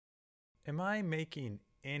Am I making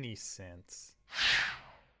any sense?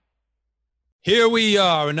 Here we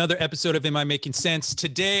are, another episode of Am I Making Sense?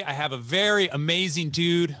 Today, I have a very amazing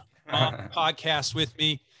dude on the podcast with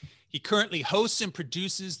me. He currently hosts and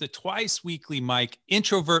produces the twice weekly mic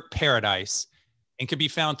Introvert Paradise and can be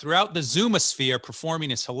found throughout the Zoomosphere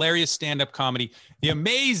performing his hilarious stand-up comedy, the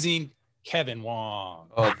amazing Kevin Wong.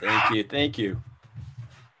 Oh, thank you. Thank you.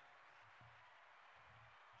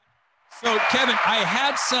 So, Kevin,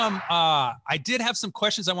 I did have some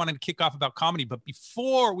questions I wanted to kick off about comedy, but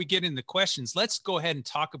before we get into questions, let's go ahead and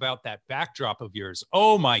talk about that backdrop of yours.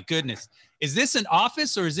 Oh my goodness. Is this an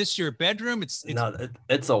office or is this your bedroom?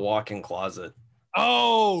 It's a walk-in closet.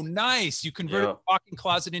 Oh, nice. You converted the walk-in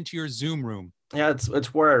closet into your Zoom room. Yeah,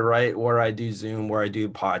 it's where I write, where I do Zoom, where I do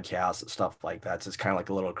podcasts and stuff like that. So it's kind of like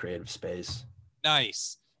a little creative space.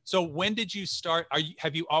 Nice. So when did you start?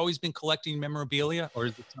 Have you always been collecting memorabilia or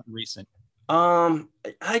is it something recent?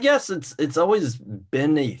 I guess it's always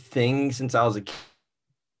been a thing since I was a kid.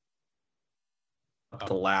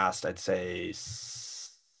 The last, I'd say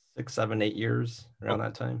 6, 7, 8 years around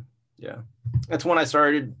that time. Yeah. That's when I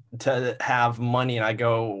started to have money and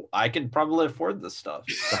I could probably afford this stuff.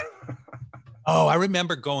 Oh, I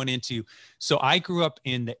remember so I grew up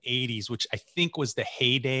in the 80s, which I think was the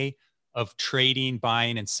heyday of trading,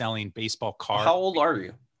 buying, and selling baseball cards. How old are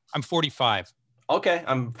you? I'm 45. Okay,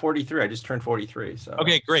 I'm 43. I just turned 43. So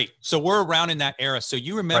okay, great. So we're around in that era. So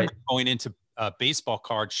you remember going into baseball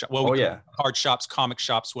card shop? Well, card shops, comic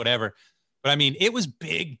shops, whatever. But I mean, it was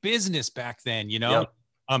big business back then. You know,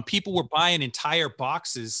 people were buying entire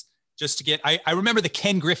boxes just to get. I remember the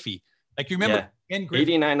Ken Griffey. Like you remember Ken Griffey?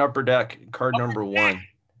 89 Upper Deck card number 1.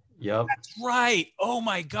 Yep. That's right. Oh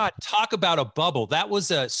my God. Talk about a bubble. That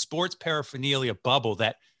was a sports paraphernalia bubble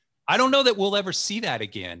that I don't know that we'll ever see that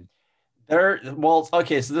again.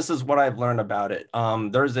 Okay, so this is what I've learned about it.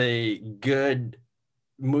 There's a good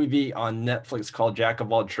movie on Netflix called Jack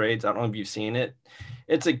of All Trades. I don't know if you've seen it.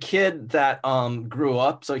 It's a kid that grew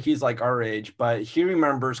up, so he's like our age, but he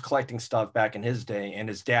remembers collecting stuff back in his day, and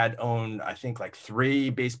his dad owned, I think, like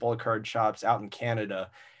 3 baseball card shops out in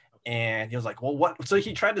Canada. And he was like, well, what? So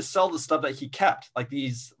he tried to sell the stuff that he kept, like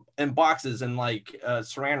these in boxes and like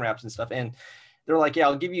saran wraps and stuff. And they're like, yeah,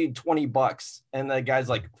 I'll give you $20. And the guy's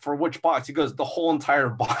like, for which box? He goes, the whole entire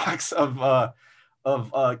box of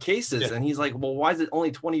cases. Yeah. And he's like, well, why is it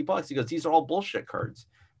only $20? He goes, these are all bullshit cards.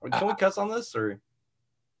 Can we cuss on this or?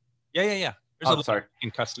 Yeah. There's sorry.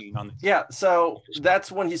 In custody on this. Yeah. So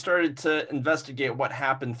that's when he started to investigate what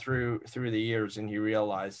happened through the years. And he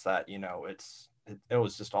realized that, you know, it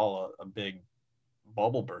was just all a big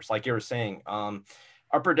bubble burst. Like you were saying,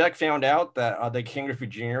 Upper Deck found out that the King Griffey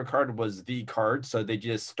Jr. card was the card, so they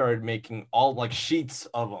just started making all like sheets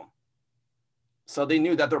of them. So they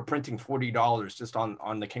knew that they're printing $40 just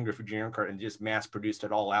on the King Griffey Jr. card and just mass produced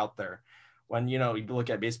it all out there. When, you know, you look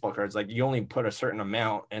at baseball cards, like you only put a certain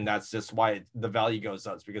amount, and that's just why the value goes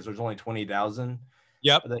up, because there's only 20,000.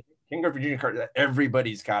 Yep. The King Griffey Jr. card,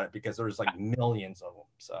 everybody's got it because there's like millions of them.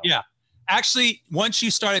 So yeah, actually, once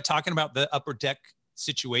you started talking about the Upper Deck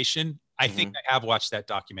situation, I think I have watched that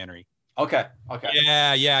documentary. Okay.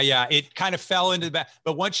 Yeah. It kind of fell into the back.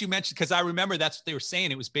 But once you mentioned, because I remember that's what they were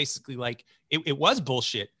saying. It was basically like, it was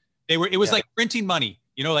bullshit. It was like printing money,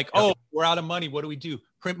 you know, like, oh, we're out of money. What do we do?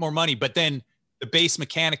 Print more money. But then the base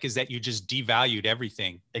mechanic is that you just devalued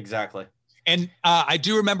everything. Exactly. And I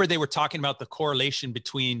do remember they were talking about the correlation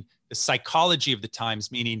between the psychology of the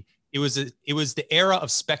times, meaning it was the era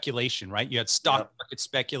of speculation, right? You had stock market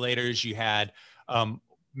speculators, you had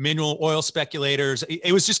mineral oil speculators.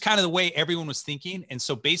 It was just kind of the way everyone was thinking. And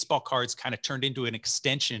so baseball cards kind of turned into an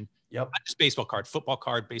extension. Yep. Not just baseball card, football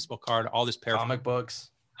card, baseball card, all this comic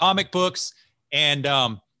books. And,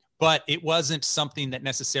 but it wasn't something that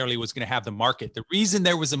necessarily was going to have the market. The reason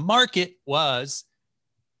there was a market was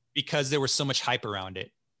because there was so much hype around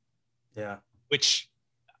it. Yeah. Which,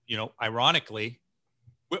 you know, ironically,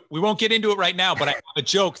 we won't get into it right now, but I have a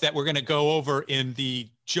joke that we're going to go over in the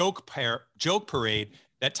joke parade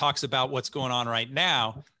that talks about what's going on right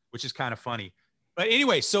now, which is kind of funny. But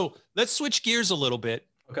anyway, so let's switch gears a little bit.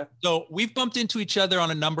 Okay. So we've bumped into each other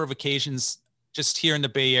on a number of occasions just here in the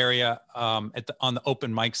Bay Area on the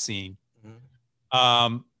open mic scene.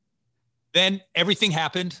 Mm-hmm. Then everything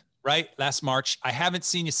happened, right? Last March. I haven't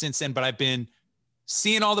seen you since then, but I've been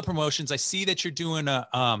seeing all the promotions. I see that you're doing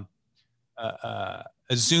a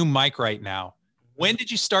Zoom mic right now. When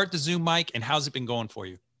did you start the Zoom mic and how's it been going for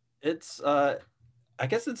you? It's I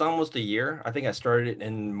guess it's almost a year. I think I started it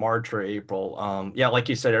in March or April. Yeah, like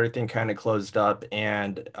you said, everything kind of closed up,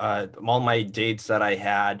 and all my dates that I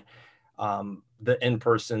had the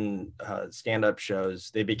in-person stand-up shows,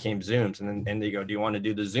 they became Zooms, and they go, do you want to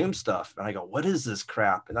do the Zoom stuff? And I go, what is this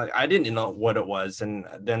crap? And I didn't know what it was. And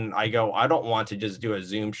then I go, I don't want to just do a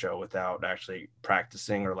Zoom show without actually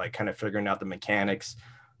practicing or like kind of figuring out the mechanics,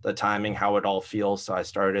 the timing, how it all feels. So I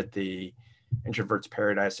started the Introvert's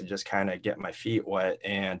Paradise to just kind of get my feet wet.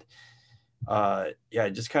 And yeah,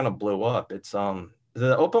 it just kind of blew up. It's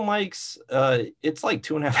the open mics, it's like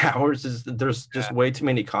 2.5 hours. There's just way too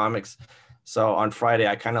many comics. So on Friday,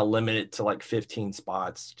 I kind of limit it to like 15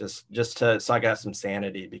 spots, just to, so I got some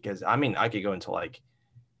sanity, because I mean, I could go into like,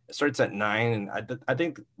 it starts at 9, and I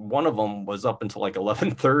think one of them was up until like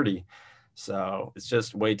 11:30. So it's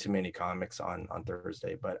just way too many comics on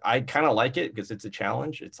Thursday, but I kind of like it because it's a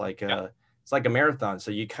challenge. It's like it's like a marathon. So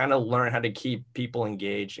you kind of learn how to keep people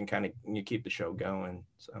engaged and kind of you keep the show going.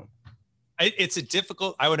 So it's a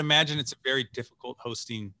difficult, I would imagine it's a very difficult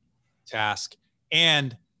hosting task.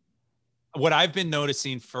 And what I've been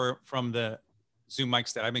noticing from the Zoom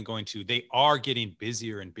mics that I've been going to, they are getting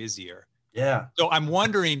busier and busier. Yeah. So I'm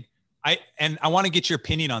wondering, I want to get your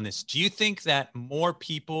opinion on this. Do you think that more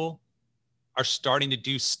people are starting to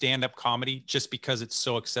do stand-up comedy just because it's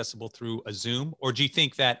so accessible through a Zoom? Or do you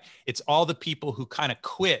think that it's all the people who kind of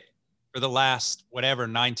quit for the last, whatever,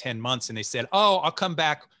 9-10 months, and they said, oh, I'll come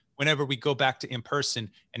back whenever we go back to in-person.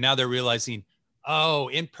 And now they're realizing, oh,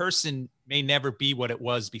 in-person may never be what it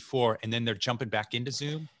was before. And then they're jumping back into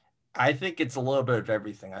Zoom. I think it's a little bit of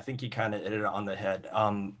everything. I think you kind of hit it on the head.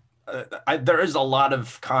 There is a lot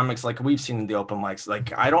of comics like we've seen in the open mics.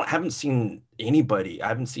 Like I haven't seen anybody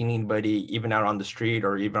even out on the street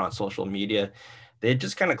or even on social media. They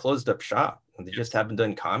just kind of closed up shop. They just haven't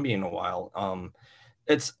done comedy in a while.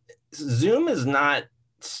 It's Zoom is not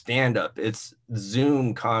stand up. It's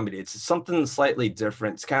Zoom comedy. It's something slightly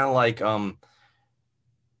different. It's kind of like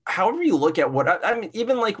however you look at what I mean,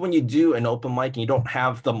 even like when you do an open mic and you don't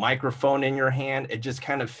have the microphone in your hand, it just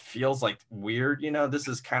kind of feels like weird. This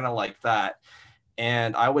is kind of like that.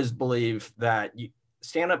 And I always believe that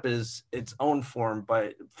stand up is its own form,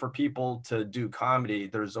 but for people to do comedy,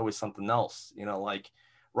 there's always something else, like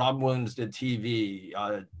Rob Williams did TV,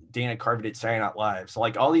 Dana Carvey did Saturday Night Live. So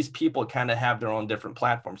like all these people kind of have their own different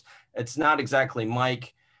platforms. It's not exactly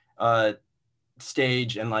mic,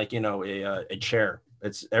 stage, and like, a chair.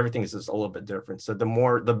 It's everything is just a little bit different. So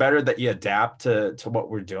the better that you adapt to what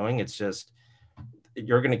we're doing, it's just,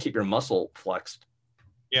 you're going to keep your muscle flexed.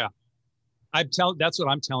 Yeah. That's what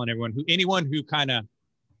I'm telling everyone anyone who kind of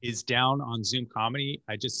is down on Zoom comedy.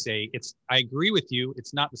 I just say I agree with you.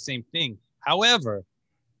 It's not the same thing. However,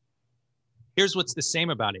 here's what's the same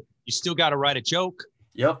about it. You still got to write a joke.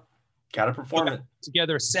 Yep. Got to perform it.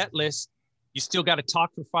 Together a set list. You still got to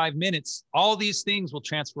talk for 5 minutes. All these things will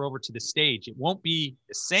transfer over to the stage. It won't be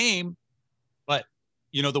the same, but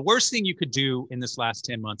the worst thing you could do in this last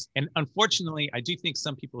 10 months, and unfortunately, I do think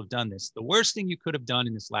some people have done this. The worst thing you could have done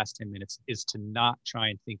in this last 10 minutes is to not try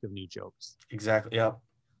and think of new jokes. Exactly. Yep.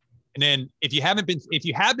 And then if you have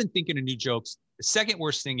been thinking of new jokes, the second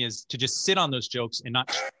worst thing is to just sit on those jokes and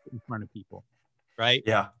not in front of people. Right.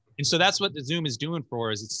 Yeah. And so that's what the Zoom is doing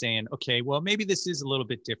for us. It's saying, okay, well, maybe this is a little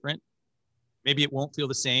bit different. Maybe it won't feel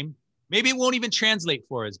the same. Maybe it won't even translate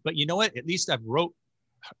for us. But you know what? At least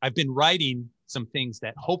I've been writing some things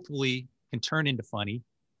that hopefully can turn into funny.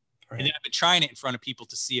 Right. And then I've been trying it in front of people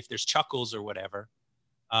to see if there's chuckles or whatever.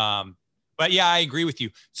 But yeah, I agree with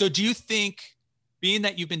you. So do you think, being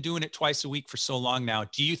that you've been doing it twice a week for so long now,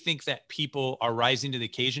 do you think that people are rising to the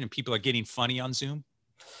occasion and people are getting funny on Zoom?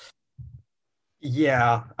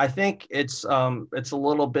 Yeah, I think it's a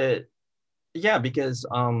little bit, yeah, because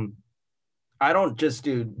I don't just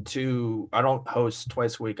I don't host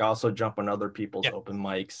twice a week. I also jump on other people's open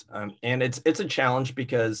mics. And it's a challenge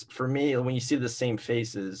because for me, when you see the same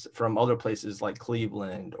faces from other places like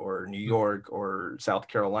Cleveland or New York or South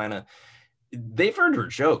Carolina, they've heard your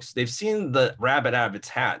jokes. They've seen the rabbit out of its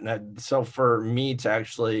hat. So for me to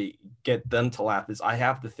actually get them to laugh is I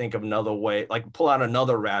have to think of another way, like pull out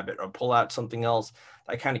another rabbit or pull out something else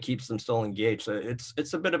that kind of keeps them still engaged. So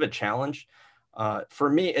it's a bit of a challenge. For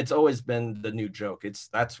me, it's always been the new joke.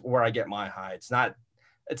 That's where I get my high. It's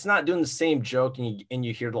not doing the same joke and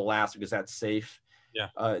you hear the laughs because that's safe.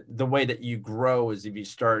 Yeah. The way that you grow is if you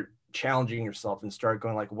start challenging yourself and start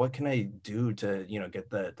going like, what can I do to, get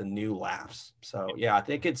the new laughs? So yeah, I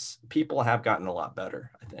think people have gotten a lot better,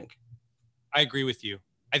 I think. I agree with you.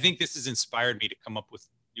 I think this has inspired me to come up with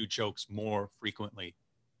new jokes more frequently,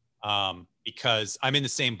 because I'm in the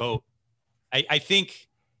same boat. I think,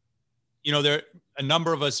 there a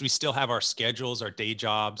number of us, we still have our schedules, our day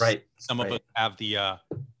jobs. Right. Some of us have the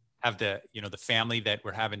the family that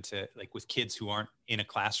we're having to, like with kids who aren't in a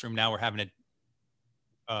classroom now, we're having to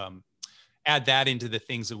add that into the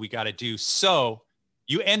things that we got to do. So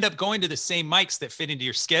you end up going to the same mics that fit into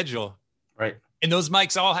your schedule. Right. And those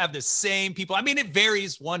mics all have the same people. I mean, it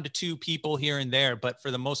varies 1 to 2 people here and there, but for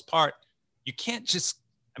the most part, you can't just,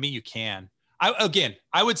 I mean, you can.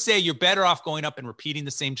 I would say you're better off going up and repeating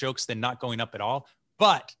the same jokes than not going up at all.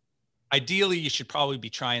 But ideally, you should probably be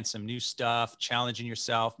trying some new stuff, challenging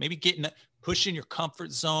yourself, maybe pushing your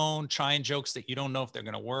comfort zone, trying jokes that you don't know if they're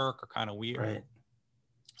going to work or kind of weird. Right.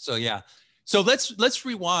 So, yeah. So let's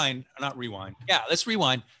rewind, not rewind. Yeah, let's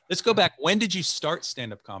rewind. Let's go back. When did you start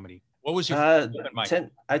stand-up comedy? What was your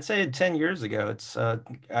 10? I'd say 10 years ago. It's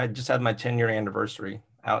I just had my 10-year anniversary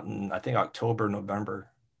out in, I think, October, November.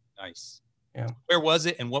 Nice. Yeah. Where was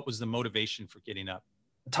it, and what was the motivation for getting up?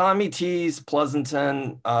 Tommy T's,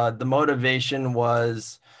 Pleasanton. The motivation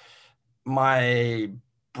was my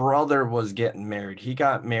brother was getting married. He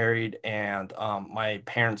got married, and my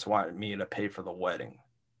parents wanted me to pay for the wedding.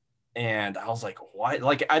 And I was like, why?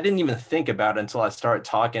 Like, I didn't even think about it until I started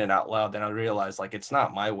talking it out loud. Then I realized, like, it's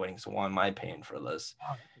not my wedding, so why am I paying for this?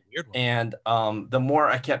 Oh, that's a weird one. And the more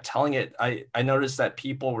I kept telling it, I noticed that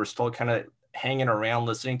people were still kind of hanging around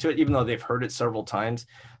listening to it, even though they've heard it several times.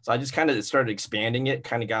 So I just kind of started expanding it,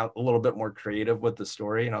 kind of got a little bit more creative with the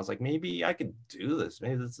story. And I was like, maybe I could do this.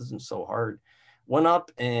 Maybe this isn't so hard. Went up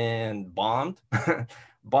and bombed.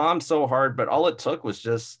 Bombed so hard, but all it took was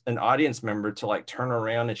just an audience member to like turn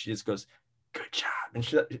around, and she just goes, "Good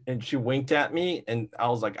job," and she winked at me, and I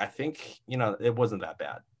was like, I think, it wasn't that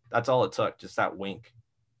bad. That's all it took, just that wink.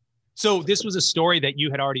 So this was a story that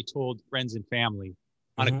you had already told friends and family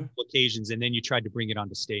on a couple occasions, and then you tried to bring it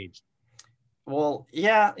onto stage. Well,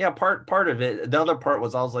 yeah, part of it. The other part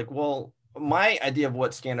was I was like, well, my idea of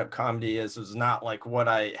what stand-up comedy is was not like what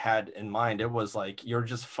I had in mind. It was like, you're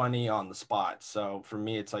just funny on the spot. So for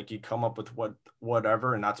me, it's like you come up with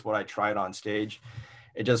whatever, and that's what I tried on stage.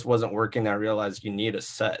 It just wasn't working. I realized you need a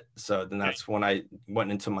set. So then that's when I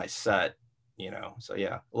went into my set, so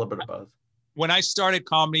yeah, a little bit of both. When I started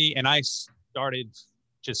comedy, and I started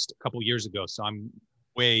just a couple years ago, so I'm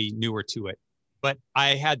way newer to it, but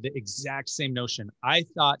I had the exact same notion. I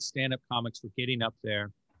thought stand-up comics were getting up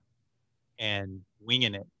there and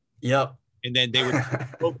winging it. Yep. And then they would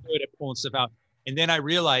go good at pulling stuff out. And then I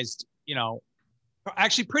realized,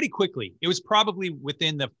 actually pretty quickly, it was probably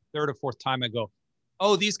within the 3rd or 4th time I go,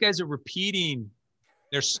 oh, these guys are repeating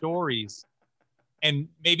their stories, and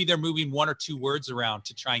maybe they're moving 1 or 2 words around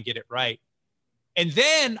to try and get it right. And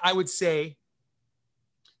then I would say,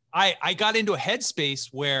 I got into a headspace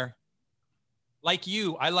where, like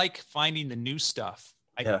you, I like finding the new stuff.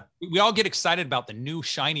 We all get excited about the new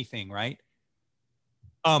shiny thing, right?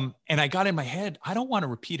 And I got in my head, I don't want to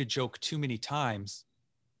repeat a joke too many times.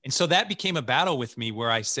 And so that became a battle with me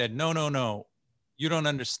where I said, no, you don't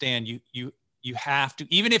understand. You have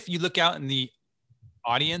to, even if you look out in the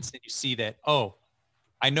audience and you see that, oh,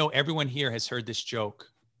 I know everyone here has heard this joke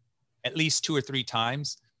at least 2 or 3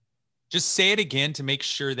 times. Just say it again to make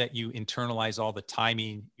sure that you internalize all the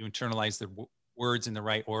timing, you internalize the words in the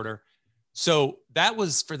right order. So that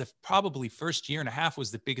was for the probably first year and a half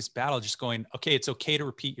was the biggest battle, just going, okay, it's okay to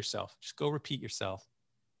repeat yourself. Just go repeat yourself.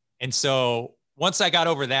 And so once I got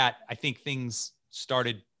over that, I think things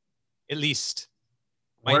started, at least.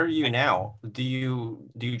 Where are you now? Do you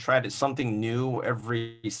try to something new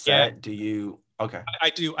every set? Yeah. Okay. I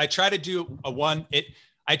do. I try to do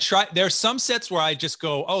there's some sets where I just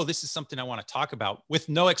go, oh, this is something I want to talk about with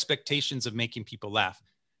no expectations of making people laugh.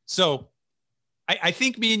 So I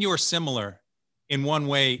think me and you are similar in one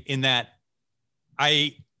way, in that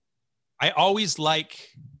I always like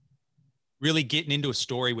really getting into a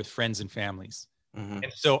story with friends and families. Mm-hmm.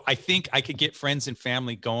 And so I think I could get friends and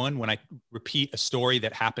family going when I repeat a story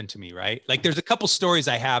that happened to me, right? Like there's a couple stories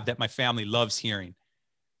I have that my family loves hearing,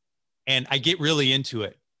 and I get really into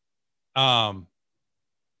it.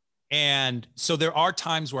 And so there are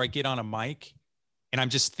times where I get on a mic and I'm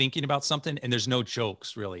just thinking about something and there's no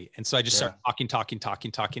jokes really. And so I just start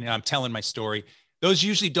talking, and I'm telling my story. Those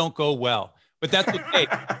usually don't go well, but that's okay.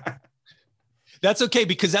 That's okay,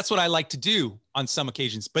 because that's what I like to do on some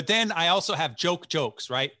occasions. But then I also have jokes,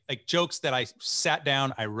 right? Like jokes that I sat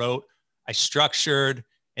down, I wrote, I structured,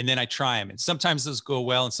 and then I try them. And sometimes those go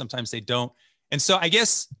well and sometimes they don't. And so I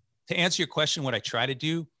guess to answer your question, what I try to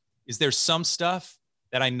do is there's some stuff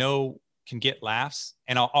that I know can get laughs,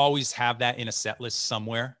 and I'll always have that in a set list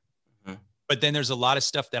somewhere. Mm-hmm. But then there's a lot of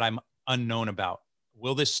stuff that I'm unknown about.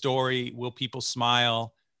 Will people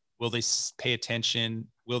smile? Will they pay attention?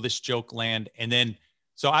 Will this joke land? And then,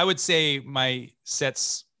 so I would say my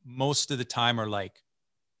sets most of the time are like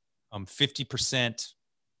 50%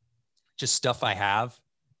 just stuff I have.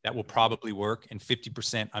 that will probably work. And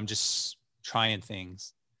 50%, I'm just trying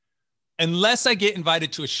things. Unless I get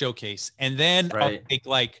invited to a showcase. And then I'll take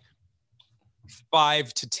like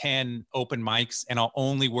 5 to 10 open mics and I'll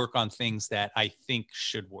only work on things that I think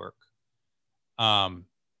should work. But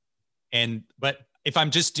if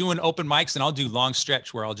I'm just doing open mics, and I'll do long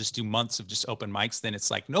stretch where I'll just do months of just open mics, then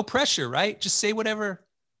it's like no pressure, right? Just say whatever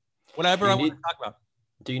I want to talk about.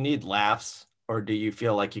 Do you need laughs, or do you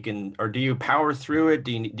feel like you can, or do you power through it?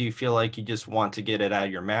 Do you feel like you just want to get it out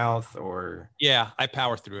of your mouth, or? Yeah, I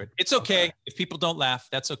power through it. It's okay. If people don't laugh,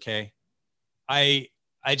 that's okay. I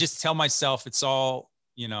just tell myself it's all,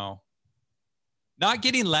 not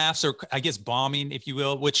getting laughs, or I guess bombing, if you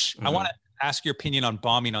will, which I want to ask your opinion on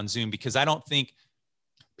bombing on Zoom, because I don't think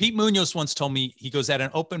Pete Munoz once told me, he goes, at an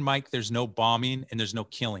open mic, there's no bombing and there's no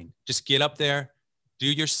killing. Just get up there, do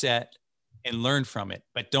your set and learn from it.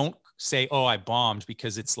 But don't say, oh, I bombed,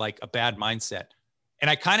 because it's like a bad mindset. And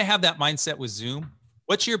I kind of have that mindset with Zoom.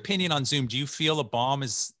 What's your opinion on Zoom? Do you feel a bomb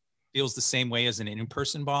feels the same way as an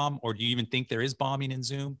in-person bomb, or do you even think there is bombing in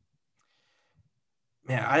Zoom?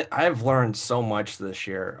 Man, I've learned so much this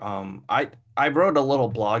year. I wrote a little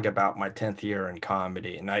blog about my 10th year in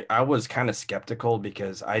comedy, and I was kind of skeptical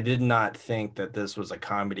because I did not think that this was a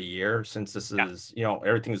comedy year, since this is,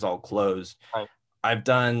 everything's all closed. Right. I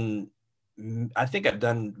think I've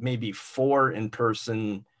done maybe 4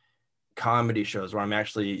 in-person comedy shows where I'm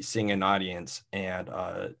actually seeing an audience, and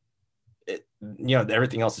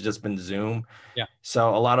everything else has just been Zoom. Yeah.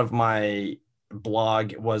 So a lot of my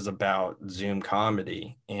blog was about Zoom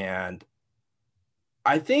comedy, and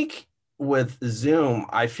I think with Zoom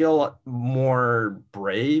I feel more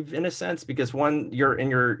brave in a sense, because one, you're in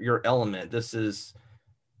your element. This is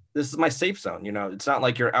my safe zone. It's not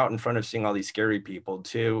like you're out in front of seeing all these scary people.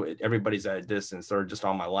 Two, everybody's at a distance. They're just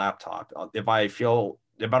on my laptop. If I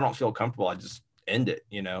don't feel comfortable, I just end it.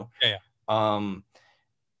 Yeah.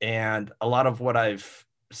 And a lot of what I've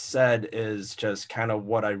said is just kind of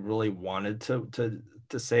what I really wanted to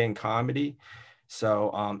say in comedy. So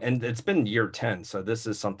and it's been year 10, so this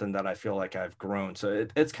is something that I feel like I've grown. So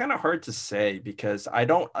it's kind of hard to say, because I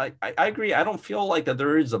agree, I don't feel like that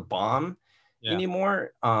there is a bomb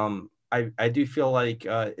anymore. I do feel like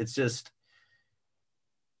it's just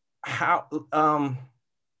how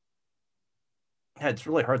it's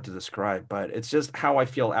really hard to describe, but it's just how I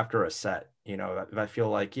feel after a set. I feel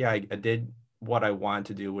like, I did what I wanted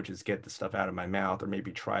to do, which is get the stuff out of my mouth, or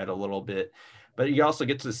maybe try it a little bit. But you also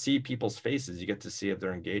get to see people's faces. You get to see if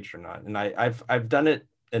they're engaged or not. And I've done it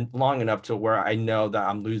long enough to where I know that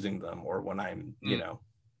I'm losing them, or when I'm,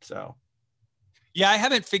 so. Yeah, I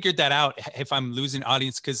haven't figured that out, if I'm losing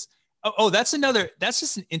audience, because, that's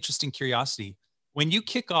just an interesting curiosity. When you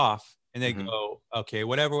kick off and they go, okay,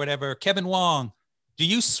 whatever, Kevin Wong, do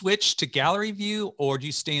you switch to gallery view, or do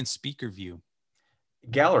you stay in speaker view?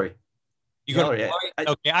 Gallery. You go, okay,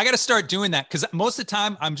 I got to start doing that, because most of the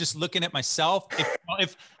time I'm just looking at myself.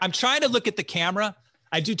 If I'm trying to look at the camera,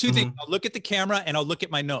 I do 2 things. I'll look at the camera and I'll look at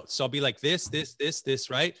my notes. So I'll be like this,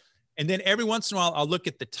 right? And then every once in a while, I'll look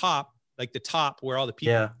at the top, where all the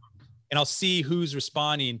people are, and I'll see who's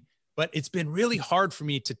responding. But it's been really hard for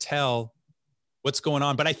me to tell what's going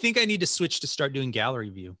on. But I think I need to switch to start doing gallery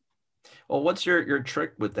view. Well, what's your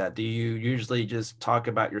trick with that? Do you usually just talk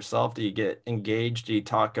about yourself? Do you get engaged? Do you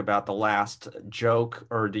talk about the last joke,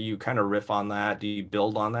 or do you kind of riff on that? Do you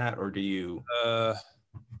build on that, or do you?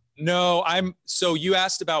 No, so you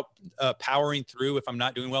asked about powering through if I'm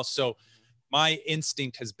not doing well. So my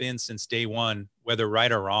instinct has been since day one, whether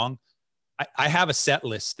right or wrong, I have a set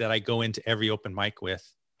list that I go into every open mic with.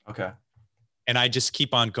 Okay. And I just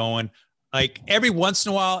keep on going. Like every once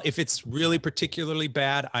in a while, if it's really particularly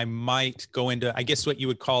bad, I might go into, I guess, what you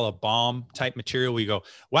would call a bomb type material. We go,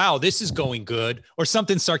 wow, this is going good, or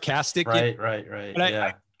something sarcastic. Right.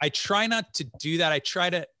 But I try not to do that. I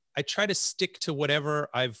try to stick to whatever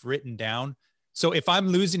I've written down. So if I'm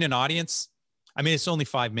losing an audience, I mean, it's only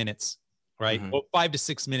 5 minutes, right? Well, 5 to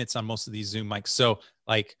 6 minutes on most of these Zoom mics. So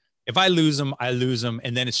like, if I lose them, I lose them.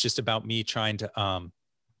 And then it's just about me trying to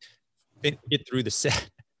get through the set.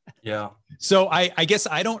 Yeah. So I guess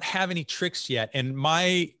I don't have any tricks yet. And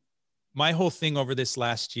my whole thing over this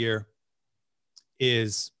last year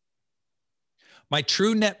is, my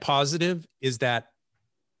true net positive is that,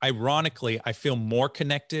 ironically, I feel more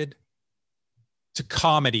connected to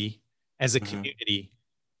comedy as a community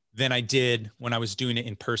than I did when I was doing it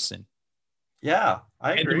in person. Yeah,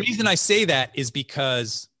 I agree. And the reason I say that is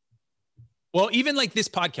because, well, even like this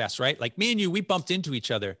podcast, right? Like me and you, we bumped into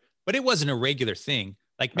each other, but it wasn't a regular thing.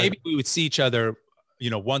 Like maybe we would see each other,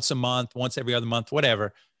 once a month, once every other month,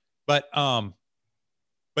 whatever. But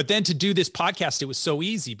But then to do this podcast, it was so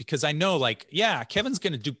easy because I know like, yeah, Kevin's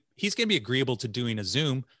he's going to be agreeable to doing a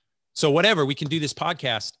Zoom. So whatever, we can do this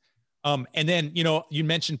podcast. And then, you know, you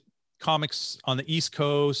mentioned comics on the East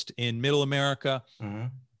Coast, in Middle America. Mm-hmm.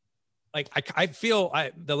 Like I feel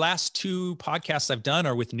the last 2 podcasts I've done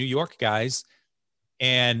are with New York guys.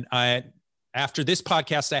 And after this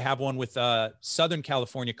podcast, I have one with a Southern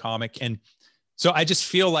California comic. And so I just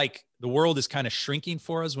feel like the world is kind of shrinking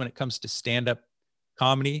for us when it comes to stand-up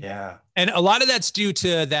comedy. Yeah. And a lot of that's due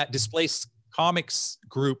to that Displaced Comics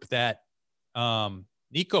group that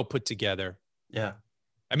Nico put together. Yeah.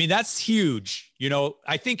 I mean, that's huge. You know,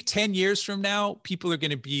 I think 10 years from now, people are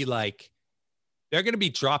going to be like, they're going to be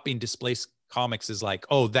dropping Displaced Comics as like,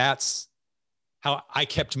 oh, that's how I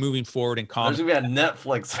kept moving forward in comics. There's going to be a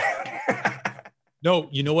Netflix. No,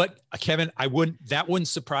 you know what, Kevin, that wouldn't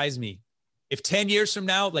surprise me. If 10 years from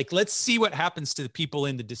now, like, let's see what happens to the people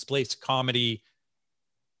in the displaced comedy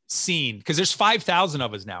scene. Because there's 5,000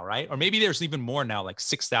 of us now, right? Or maybe there's even more now, like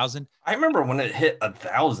 6,000. I remember when it hit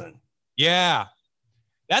 1,000. Yeah.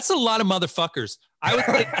 That's a lot of motherfuckers. I would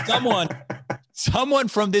think someone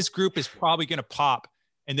from this group is probably going to pop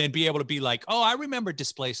and then be able to be like, oh, I remember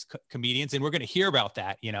displaced comedians. And we're going to hear about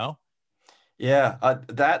that, you know? Yeah,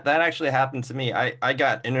 that actually happened to me. I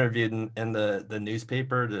got interviewed in the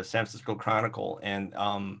newspaper, the San Francisco Chronicle, and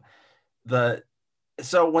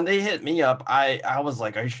so when they hit me up, I was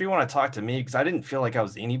like, "Are you sure you want to talk to me?" Because I didn't feel like I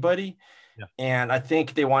was anybody. Yeah. And I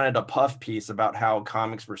think they wanted a puff piece about how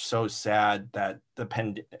comics were so sad that the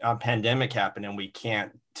pandemic happened and we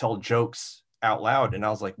can't tell jokes out loud. And I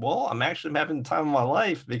was like, well, I'm actually having the time of my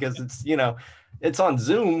life because it's, you know, it's on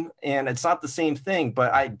Zoom and it's not the same thing,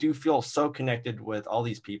 but I do feel so connected with all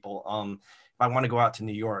these people. If I want to go out to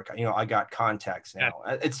New York, you know, I got contacts now.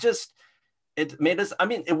 Yeah. It's just, it made us, I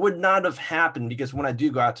mean, it would not have happened because when I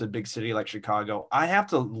do go out to a big city like Chicago, I have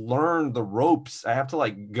to learn the ropes. I have to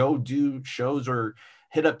like go do shows or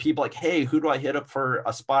hit up people like, hey, who do I hit up for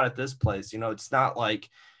a spot at this place? You know, it's not like,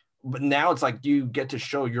 but now it's like you get to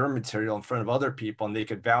show your material in front of other people and they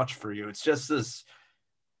could vouch for you. It's just this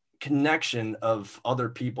connection of other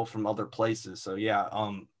people from other places. So yeah,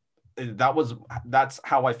 that's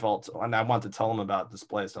how I felt. And I wanted to tell them about this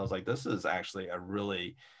place. I was like, this is actually a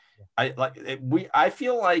really, I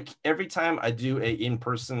feel like every time I do a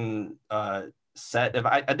in-person set, if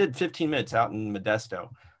I did 15 minutes out in Modesto,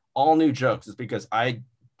 all new jokes, is because I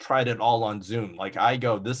tried it all on Zoom. Like I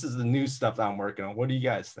go, this is the new stuff that I'm working on. What do you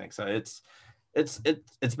guys think? So it's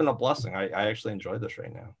been a blessing. I actually enjoy this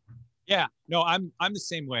right now. Yeah, no, I'm the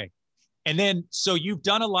same way. And then, so you've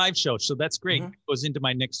done a live show, so that's great. Mm-hmm. It goes into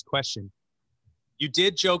my next question. You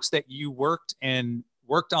did jokes that you worked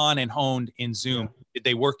on and honed in Zoom. Yeah. Did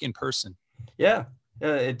they work in person? Yeah,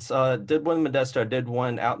 it's did one in Modesto, did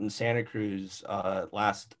one out in Santa Cruz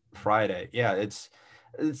last Friday. Yeah, it's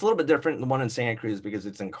a little bit different than the one in Santa Cruz because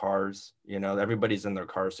it's in cars. You know, everybody's in their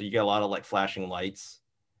cars, so you get a lot of like flashing lights.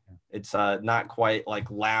 It's not quite like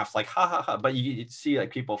laughs, like ha ha ha, but you see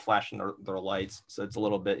like people flashing their lights. So it's a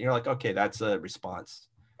little bit, you're like, okay, that's a response.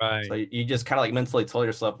 Right. So you just kind of like mentally tell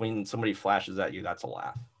yourself when somebody flashes at you, that's a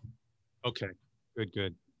laugh. Okay,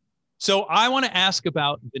 good. So I want to ask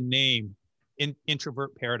about the name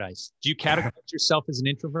Introvert Paradise. Do you categorize yourself as an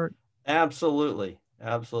introvert? Absolutely.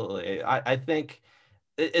 I think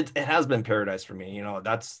it has been paradise for me. You know,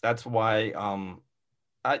 that's why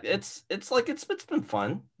it's been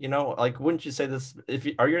fun, you know. Like, wouldn't you say this?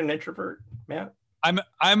 Are you an introvert, Matt? I'm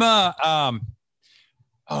a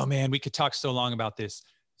oh man, we could talk so long about this.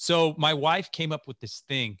 So my wife came up with this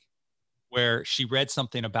thing where she read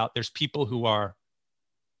something about there's people who are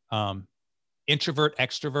introvert,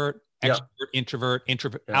 extrovert, introvert,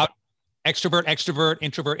 out, extrovert, extrovert,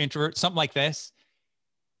 introvert, something like this.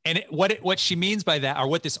 And what she means by that, or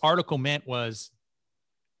what this article meant, was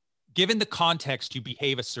given the context, you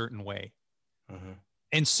behave a certain way. Mm-hmm.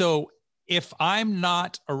 And so if I'm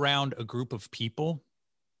not around a group of people,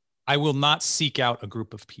 I will not seek out a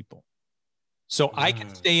group of people. So I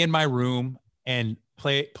can stay in my room and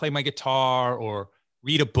play my guitar or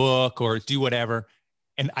read a book or do whatever.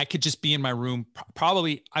 And I could just be in my room.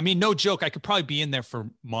 Probably, I mean, no joke, I could probably be in there for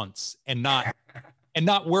months and not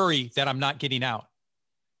worry that I'm not getting out.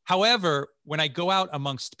 However, when I go out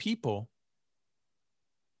amongst people,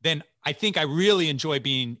 then I think I really enjoy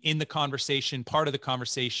being in the conversation, part of the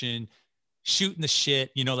conversation, shooting the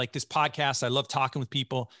shit, you know, like this podcast. I love talking with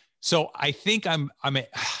people. So I think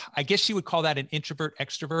I guess you would call that an introvert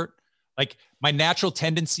extrovert. Like my natural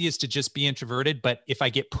tendency is to just be introverted, but if I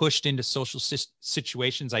get pushed into social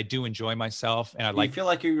situations, I do enjoy myself. And do you feel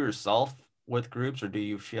like you're yourself with groups, or do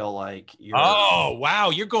you feel like you're? Oh, wow.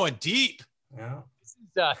 You're going deep. Yeah.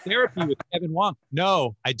 therapy with Kevin Wong.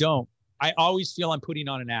 No, I don't. I always feel I'm putting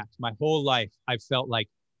on an act. My whole life, I felt like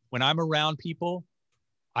when I'm around people,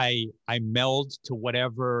 I meld to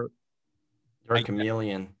whatever. You're a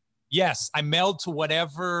chameleon. Yes, I meld to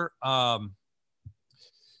whatever. I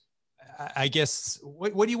guess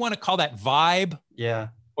what do you want to call that, vibe? Yeah.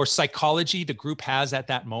 Or psychology the group has at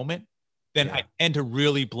that moment. Then I tend to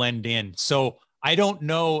really blend in. So I don't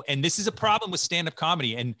know, and this is a problem with stand-up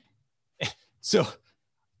comedy, and so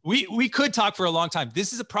we could talk for a long time.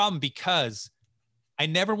 This is a problem because I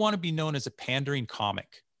never want to be known as a pandering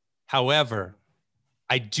comic. However,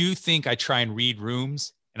 I do think I try and read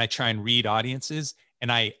rooms and I try and read audiences,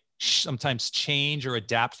 and I sometimes change or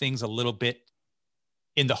adapt things a little bit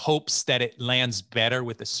in the hopes that it lands better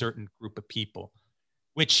with a certain group of people,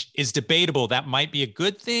 which is debatable. That might be a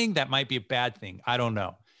good thing. That might be a bad thing. I don't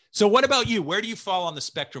know. So what about you? Where do you fall on the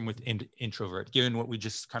spectrum with introvert, given what we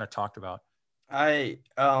just kind of talked about?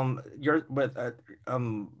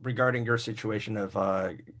 Regarding your situation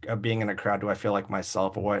of being in a crowd, do I feel like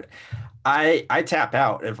myself or what? I tap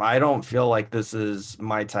out. If I don't feel like this is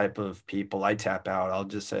my type of people, I tap out. I'll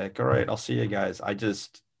just say, all right, I'll see you guys. I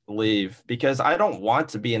just leave because I don't want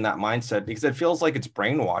to be in that mindset because it feels like it's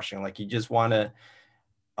brainwashing. Like you just want to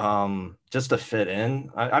just to fit in.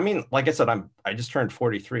 I mean, like I said, I just turned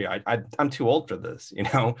 43. I'm too old for this, you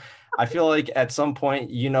know. I feel like at some point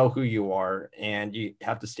you know who you are and you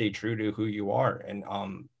have to stay true to who you are. And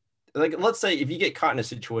like let's say if you get caught in a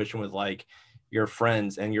situation with like your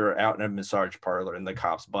friends and you're out in a massage parlor and the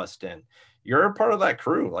cops bust in, you're a part of that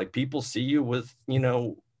crew. Like people see you with, you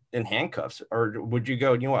know, in handcuffs, or would you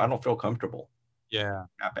go, you know what, I don't feel comfortable. Yeah.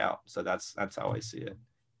 Tap out. So that's how I see it.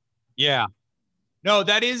 Yeah. No,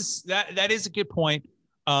 that is a good point.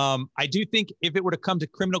 I do think if it were to come to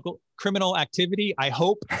criminal activity, I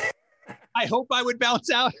hope I would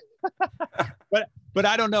bounce out. but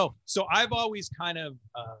I don't know. So I've always kind of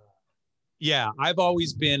I've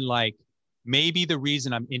always been like, maybe the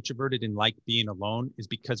reason I'm introverted and like being alone is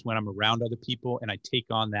because when I'm around other people and I take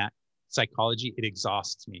on that psychology, it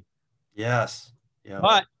exhausts me. Yes. Yeah.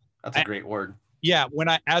 But that's a great word. Yeah,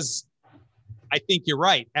 I think you're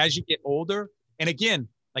right. As you get older, and again,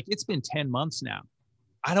 like it's been 10 months now.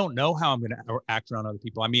 I don't know how I'm going to act around other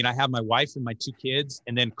people. I mean, I have my wife and my 2 kids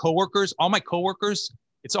and then coworkers, all my coworkers,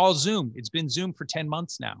 it's all Zoom. It's been Zoom for 10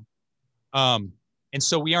 months now. And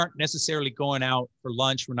so we aren't necessarily going out for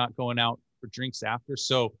lunch. We're not going out for drinks after.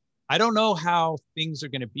 So I don't know how things are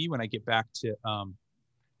going to be when I get back to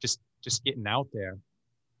just getting out there.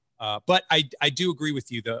 But I do agree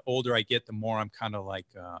with you. The older I get, the more I'm kind of like,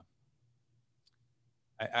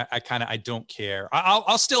 I don't care.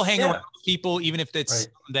 I'll still hang around with people, even if it's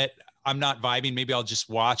that I'm not vibing. Maybe I'll just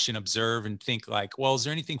watch and observe and think like, well, is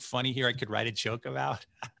there anything funny here I could write a joke about?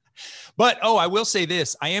 But, I will say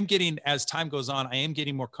this. I am getting, as time goes on, I am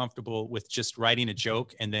getting more comfortable with just writing a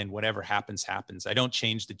joke and then whatever happens, happens. I don't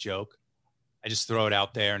change the joke. I just throw it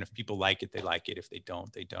out there. And if people like it, they like it. If they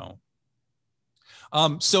don't, they don't.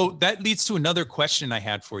 So that leads to another question I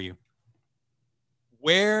had for you.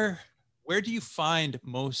 Where do you find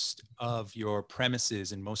most of your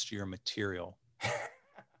premises and most of your material?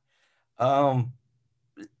 From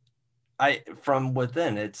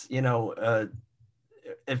within. It's, you know,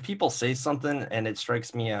 if people say something and it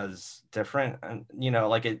strikes me as different, and you know,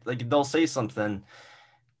 like they'll say something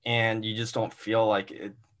and you just don't feel like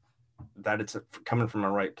it, that it's coming from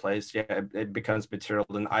a right place. It becomes material.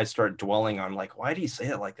 Then I start dwelling on like, why did he say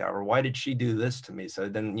it like that? Or why did she do this to me? So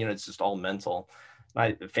then, you know, it's just all mental.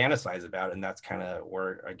 I fantasize about it, and that's kind of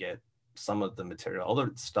where I get some of the material.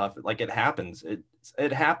 Other stuff, like it happens.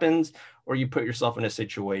 It happens, or you put yourself in a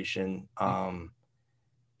situation, and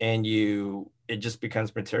it just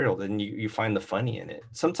becomes material. Then you find the funny in it.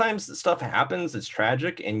 Sometimes the stuff happens, it's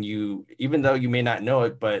tragic, and even though you may not know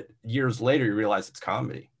it, but years later you realize it's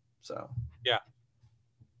comedy. So yeah.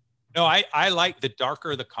 No, I like the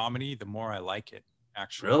darker the comedy, the more I like it.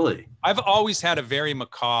 Actually, really, I've always had a very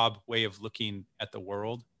macabre way of looking at the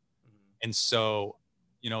world, and so,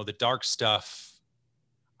 you know, the dark stuff.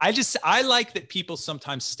 I like that people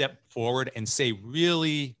sometimes step forward and say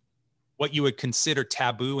really what you would consider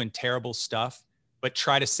taboo and terrible stuff, but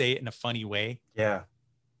try to say it in a funny way. Yeah,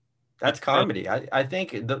 that's comedy. I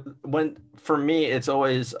think for me, it's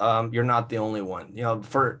always you're not the only one. You know,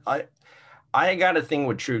 I got a thing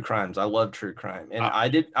with true crimes. I love true crime. And I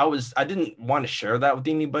didn't want to share that with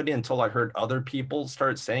anybody until I heard other people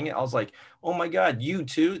start saying it. I was like, oh my God, you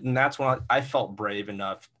too. And that's when I felt brave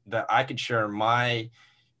enough that I could share my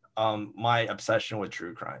obsession with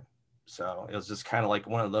true crime. So it was just kind of like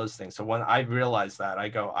one of those things. So when I realized that, I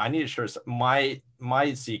go, I need to share my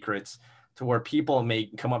secrets to where people may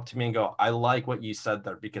come up to me and go, I like what you said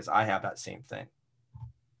there because I have that same thing.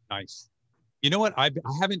 Nice. You know what? I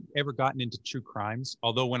haven't ever gotten into true crimes,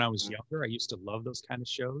 although when I was younger, I used to love those kind of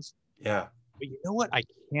shows. Yeah. But you know what? I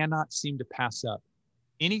cannot seem to pass up.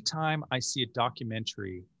 Anytime I see a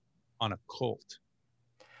documentary on a cult,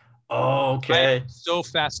 Oh, okay. I'm so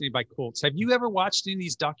fascinated by cults. Have you ever watched any of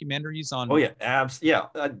these documentaries on? Oh yeah, yeah,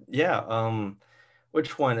 yeah.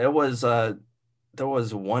 Which one? It was there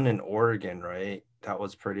was one in Oregon, right? That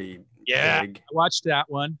was pretty Yeah, big. I watched that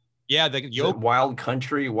one. Yeah, the Wild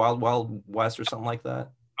Country, Wild West, or something like that.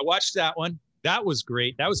 I watched that one. That was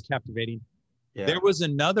great. That was captivating. Yeah. There was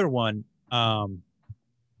another one that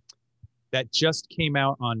just came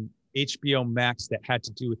out on HBO Max that had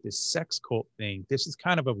to do with this sex cult thing. This is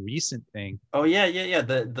kind of a recent thing. Oh yeah.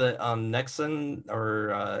 The Nexon,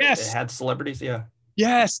 or Yes. It had celebrities. Yeah.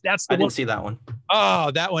 Yes, that's the I one. didn't see that one.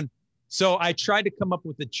 Oh, that one. So I tried to come up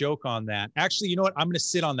with a joke on that. Actually, you know what? I'm going to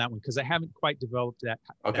sit on that one because I haven't quite developed that.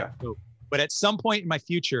 Okay. That joke. But at some point in my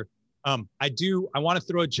future, I want to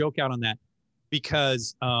throw a joke out on that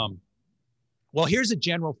because, well, here's a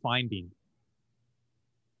general finding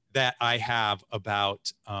that I have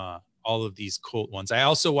about all of these cult ones. I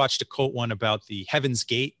also watched a cult one about the Heaven's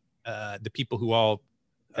Gate, the people who all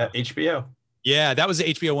HBO. Yeah, that was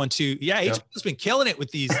the HBO one too. Yeah, Yep. HBO's been killing it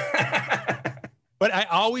with these. But I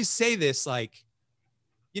always say this, like,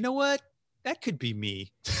 you know what? That could be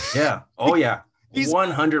me. Yeah. Oh yeah.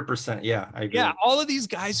 100%. Yeah, I agree. Yeah, all of these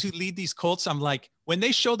guys who lead these cults, I'm like, when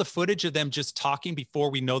they show the footage of them just talking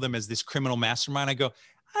before we know them as this criminal mastermind, I go,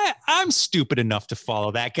 I'm stupid enough to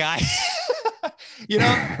follow that guy. You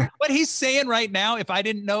know, what he's saying right now, if I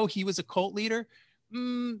didn't know he was a cult leader,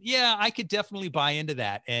 yeah, I could definitely buy into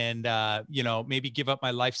that and, you know, maybe give up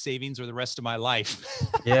my life savings or the rest of my life.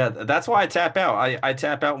 Yeah, that's why I tap out. I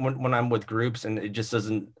tap out when I'm with groups and it just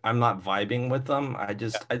doesn't, I'm not vibing with them.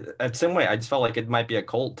 The same way, I just felt like it might be a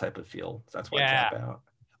cult type of feel. So that's why I tap out.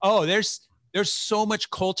 Oh, there's so much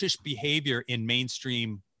cultish behavior in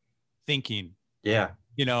mainstream thinking. Yeah.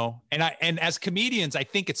 You know, and as comedians, I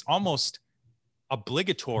think it's almost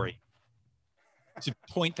obligatory to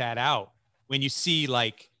point that out when you see,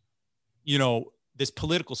 like, you know, this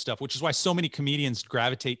political stuff, which is why so many comedians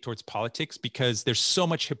gravitate towards politics, because there's so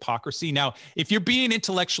much hypocrisy. Now, if you're being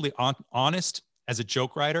intellectually honest as a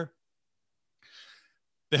joke writer,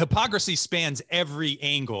 the hypocrisy spans every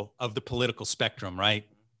angle of the political spectrum, right?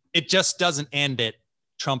 It just doesn't end at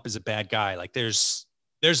Trump is a bad guy. Like there's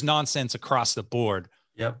nonsense across the board.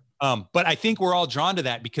 Yep. But I think we're all drawn to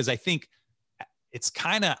that because I think it's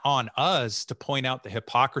kind of on us to point out the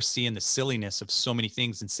hypocrisy and the silliness of so many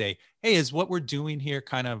things and say, hey, is what we're doing here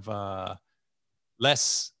kind of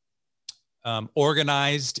less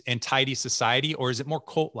organized and tidy society, or is it more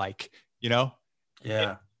cult-like, you know?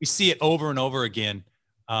 Yeah. We see it over and over again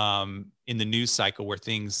in the news cycle where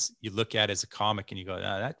things you look at as a comic and you go,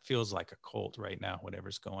 that feels like a cult right now,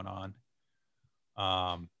 whatever's going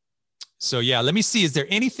on. So yeah, let me see. Is there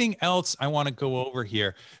anything else I want to go over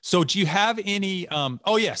here? So do you have any,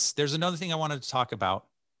 oh yes, there's another thing I wanted to talk about.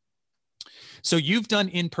 So you've done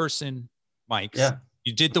in-person mics. Yeah.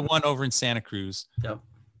 You did the one over in Santa Cruz. Yep.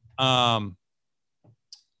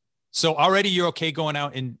 So already you're okay going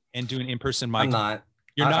out and doing in-person mics? I'm not.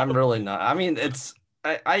 You're not? I'm really not. I mean,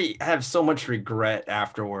 I have so much regret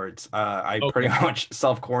afterwards. I pretty much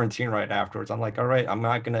self-quarantine right afterwards. I'm like, all right, I'm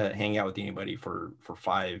not going to hang out with anybody for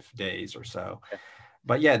 5 days or so. Okay.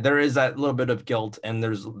 But yeah, there is that little bit of guilt. And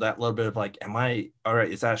there's that little bit of like, am I, all right,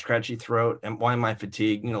 is that a scratchy throat? And why am I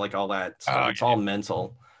fatigued? You know, like all that. It's all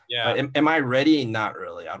mental. Yeah. Am I ready? Not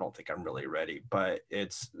really. I don't think I'm really ready, but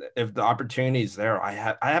if the opportunity is there, I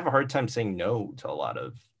have a hard time saying no to a lot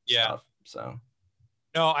of stuff. So.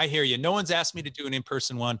 No, I hear you. No one's asked me to do an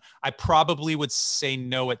in-person one. I probably would say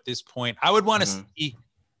no at this point. I would want to see,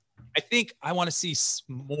 I think I want to see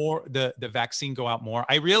more, the vaccine go out more.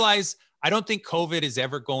 I realize I don't think COVID is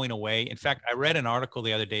ever going away. In fact, I read an article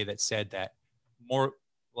the other day that said that more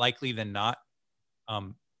likely than not,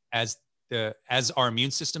 as our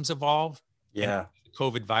immune systems evolve, and the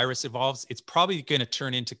COVID virus evolves, it's probably going to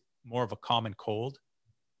turn into more of a common cold.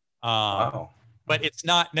 Wow. But it's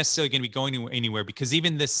not necessarily going to be going anywhere because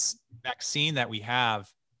even this vaccine that we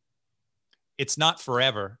have, it's not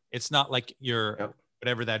forever. It's not like your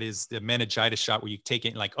whatever that is, the meningitis shot where you take it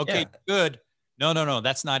and like, okay, good. No,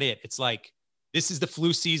 that's not it. It's like, this is the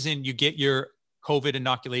flu season. You get your COVID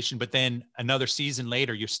inoculation, but then another season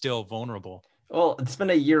later, you're still vulnerable. Well, it's been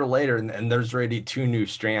a year later and there's already 2 new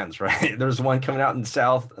strands, right? There's one coming out in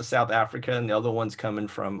South Africa and the other one's coming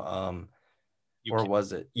from, where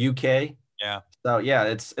was it? UK. Yeah. So yeah,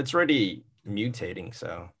 it's already mutating.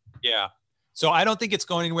 So yeah. So I don't think it's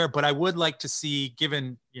going anywhere, but I would like to see,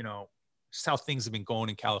 given, you know, just how things have been going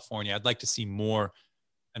in California, I'd like to see more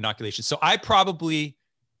inoculation. So I don't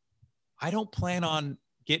plan on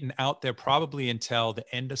getting out there probably until the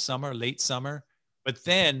end of summer, late summer. But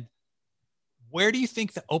then where do you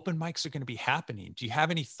think the open mics are going to be happening? Do you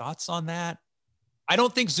have any thoughts on that? I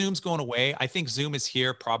don't think Zoom's going away. I think Zoom is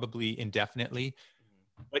here probably indefinitely.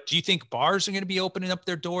 But do you think bars are going to be opening up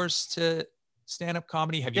their doors to stand-up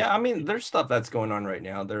comedy? I mean, there's stuff that's going on right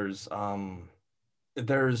now. There's Oakland,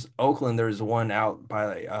 there's one out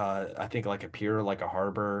by I think like a pier, like a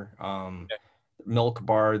harbor. Milk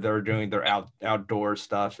Bar, they're doing their outdoor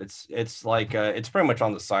stuff. It's like it's pretty much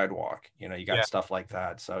on the sidewalk. You know, you got stuff like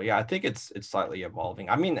that. So yeah, I think it's slightly evolving.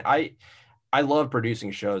 I mean, I love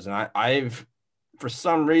producing shows, and I've for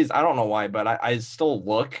some reason, I don't know why, but I still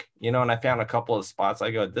look, you know, and I found a couple of spots.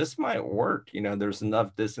 I go, this might work. You know, there's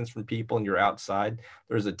enough distance from people and you're outside.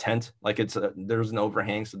 There's a tent, like there's an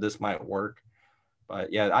overhang, so this might work.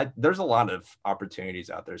 But yeah, there's a lot of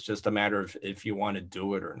opportunities out there. It's just a matter of if you want to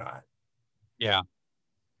do it or not. Yeah.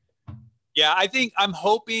 Yeah, I think I'm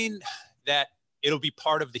hoping that it'll be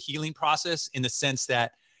part of the healing process in the sense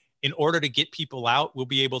that in order to get people out, we'll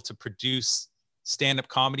be able to produce stand-up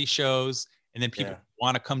comedy shows, and then people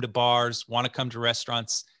want to come to bars, want to come to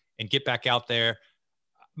restaurants and get back out there.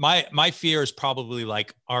 My fear is probably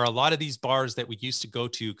like, are a lot of these bars that we used to go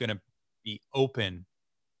to going to be open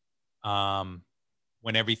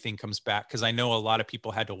when everything comes back? Because I know a lot of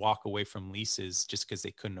people had to walk away from leases just because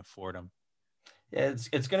they couldn't afford them. Yeah,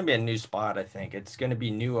 it's going to be a new spot. I think it's going to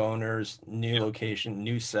be new owners, new location,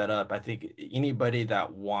 new setup. I think anybody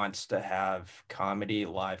that wants to have comedy,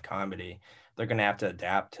 live comedy, they're going to have to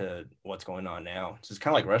adapt to what's going on now. So it's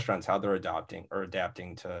kind of like restaurants, how they're adapting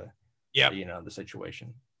to, you know, the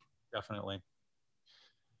situation. Definitely.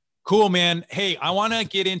 Cool, man. Hey, I want to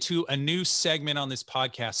get into a new segment on this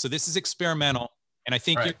podcast. So this is experimental, and I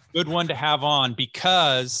think you're a good one to have on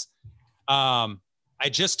because I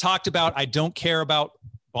just talked about, I don't care about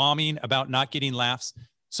bombing, about not getting laughs.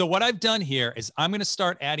 So what I've done here is I'm going to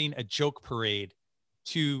start adding a joke parade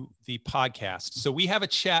to the podcast. So we have a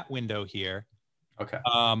chat window here. Okay.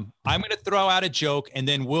 I'm going to throw out a joke, and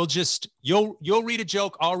then you'll read a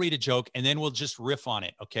joke, I'll read a joke, and then we'll just riff on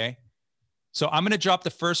it. Okay. So I'm going to drop the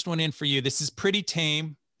first one in for you. This is pretty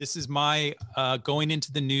tame. This is my going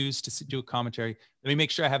into the news to do a commentary. Let me make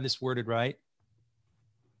sure I have this worded right.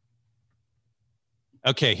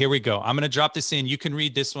 Okay, here we go. I'm going to drop this in. You can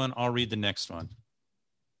read this one. I'll read the next one.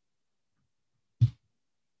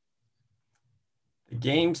 The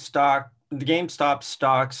GameStop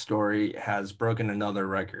stock story has broken another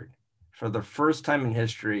record. For the first time in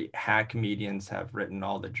history, hack comedians have written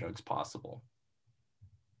all the jokes possible.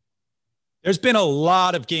 There's been a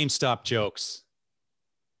lot of GameStop jokes.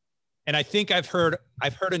 And I think I've heard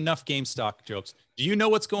enough GameStop jokes. Do you know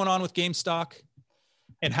what's going on with GameStop?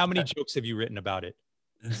 And how many jokes have you written about it?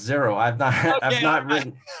 Zero. I've not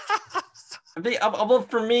written. Well,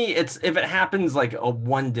 for me, it's if it happens like a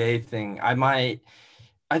one day thing, I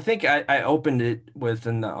think I opened it with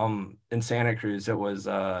in Santa Cruz. It was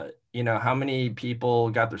you know, how many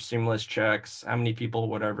people got their stimulus checks, how many people,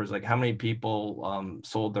 whatever, is like how many people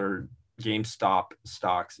sold their GameStop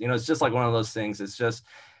stocks. You know, it's just like one of those things. It's just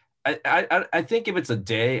I think if it's a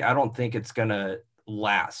day, I don't think it's gonna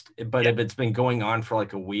last. But if it's been going on for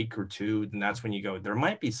like a week or two, then that's when you go, there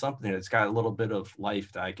might be something that's got a little bit of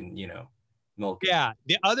life that I can, you know, milk. Yeah.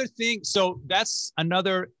 The other thing, so that's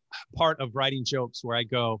another part of writing jokes where I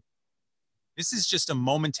go, this is just a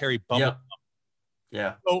momentary bubble.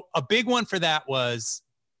 Yeah. So a big one for that was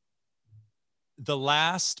the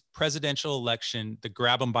last presidential election, the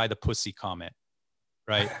grab them by the pussy comment,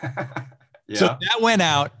 right? So that went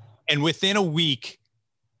out, and within a week,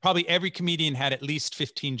 probably every comedian had at least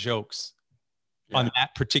 15 jokes on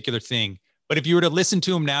that particular thing. But if you were to listen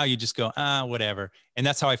to them now, you just go, whatever. And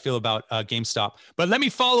that's how I feel about GameStop. But let me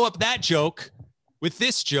follow up that joke with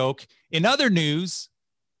this joke. In other news,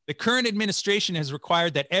 the current administration has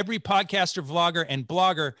required that every podcaster, vlogger, and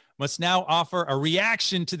blogger must now offer a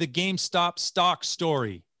reaction to the GameStop stock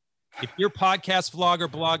story. If your podcast, vlog, or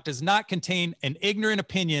blog does not contain an ignorant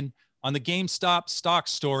opinion on the GameStop stock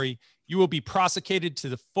story, you will be prosecuted to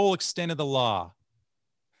the full extent of the law.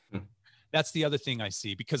 That's the other thing I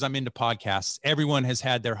see because I'm into podcasts. Everyone has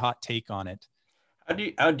had their hot take on it.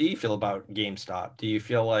 How do you feel about GameStop? Do you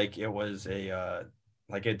feel like it was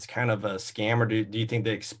like it's kind of a scam, or do you think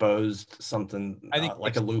they exposed something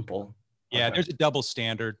like a loophole? Yeah, there's a double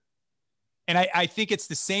standard. And I think it's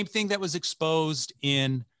the same thing that was exposed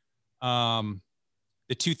in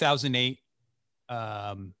the 2008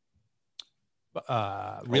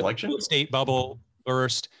 real Election? estate bubble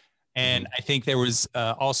burst. And I think there was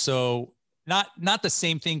also not the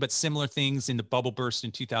same thing, but similar things in the bubble burst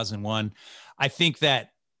in 2001. I think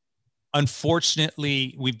that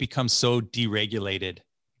unfortunately we've become so deregulated.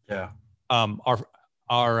 Yeah. Our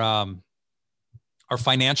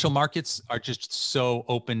financial markets are just so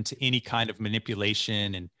open to any kind of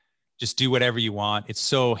manipulation and just do whatever you want. It's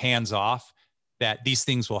so hands off that these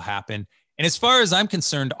things will happen. And as far as I'm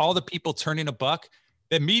concerned, all the people turning a buck,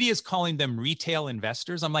 the media is calling them retail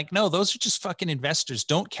investors. I'm like, no, those are just fucking investors.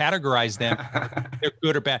 Don't categorize them. They're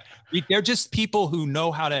good or bad. They're just people who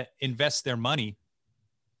know how to invest their money.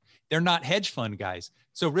 They're not hedge fund guys.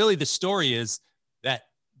 So really the story is that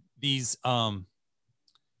these, what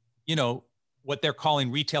they're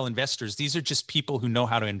calling retail investors, these are just people who know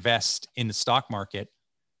how to invest in the stock market.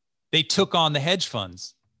 They took on the hedge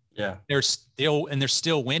funds. Yeah. They're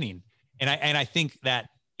still winning. And I think that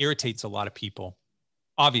irritates a lot of people,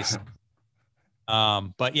 obviously.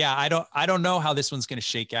 But yeah, I don't know how this one's going to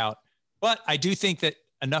shake out, but I do think that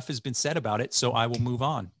enough has been said about it. So I will move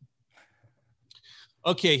on.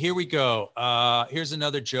 Okay, here we go. Here's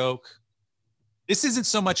another joke. This isn't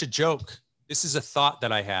so much a joke. This is a thought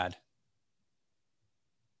that I had.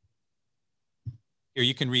 Here,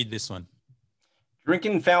 you can read this one.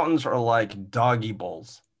 Drinking fountains are like doggy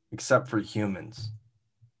bowls, except for humans.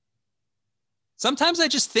 Sometimes I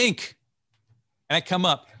just think, and I come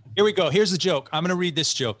up. Here we go. Here's the joke. I'm going to read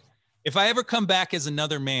this joke. If I ever come back as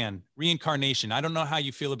another man, reincarnation, I don't know how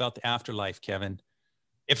you feel about the afterlife, Kevin.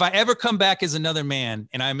 If I ever come back as another man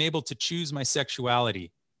and I'm able to choose my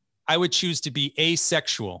sexuality, I would choose to be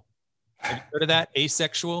asexual. Have you heard of that?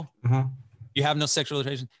 Asexual? Mm-hmm. You have no sexual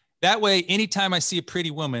attraction. That way, anytime I see a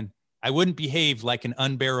pretty woman, I wouldn't behave like an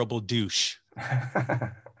unbearable douche.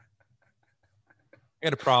 I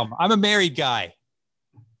got a problem. I'm a married guy,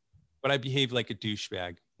 but I behave like a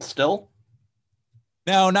douchebag. Still?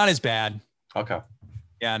 No, not as bad. Okay.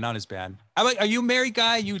 Yeah, not as bad. Are you a married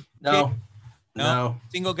guy? No.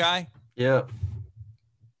 Single guy? Yeah.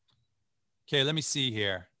 Okay, let me see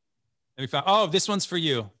here. Let me find. Oh, this one's for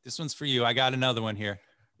you. This one's for you. I got another one here.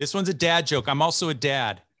 This one's a dad joke. I'm also a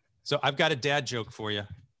dad. So I've got a dad joke for you.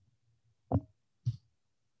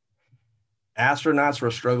 Astronauts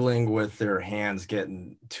were struggling with their hands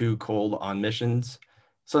getting too cold on missions.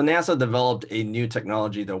 So NASA developed a new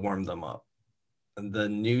technology to warm them up. And the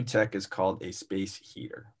new tech is called a space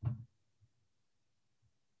heater.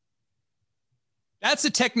 That's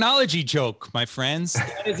a technology joke, my friends.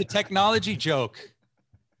 That is a technology joke.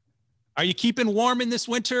 Are you keeping warm in this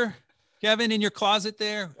winter, Kevin, in your closet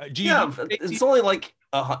there? It's only like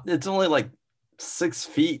 6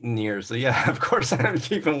 feet in here. So yeah, of course I'm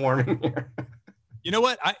keeping warm in here. You know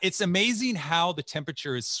what? It's amazing how the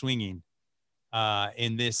temperature is swinging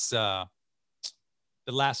in this the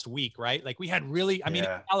last week, right? Like we had really, in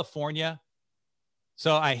California.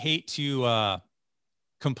 So I hate to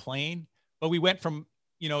complain, but we went from,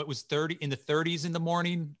 it was 30 in the 30s in the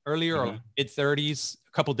morning earlier, or mid 30s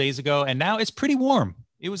a couple days ago, and now it's pretty warm.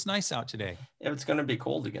 It was nice out today. Yeah, it's going to be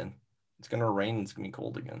cold again. It's going to rain. It's going to be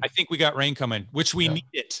cold again. I think we got rain coming, which we need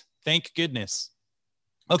it. Thank goodness.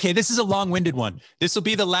 Okay, this is a long-winded one. This will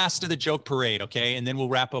be the last of the joke parade, okay? And then we'll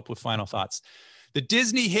wrap up with final thoughts. The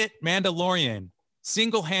Disney hit Mandalorian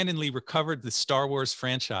single-handedly recovered the Star Wars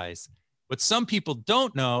franchise. What some people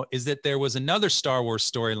don't know is that there was another Star Wars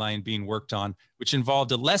storyline being worked on, which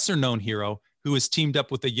involved a lesser-known hero who was teamed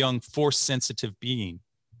up with a young Force-sensitive being.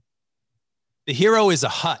 The hero is a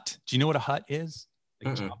Hutt. Do you know what a Hutt is?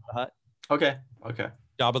 Like Jabba the Hutt? Okay.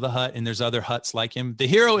 Jabba the Hutt, and there's other Hutts like him. The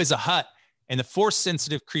hero is a Hutt, and the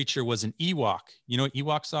Force-sensitive creature was an Ewok. You know what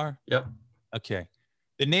Ewoks are? Yep. Okay.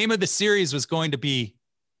 The name of the series was going to be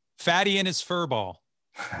Fatty and His Furball.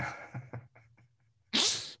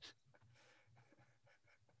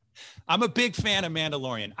 I'm a big fan of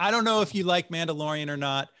Mandalorian. I don't know if you like Mandalorian or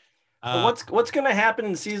not. What's going to happen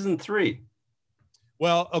in season 3?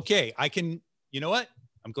 Well, okay. You know what?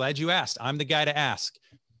 I'm glad you asked. I'm the guy to ask.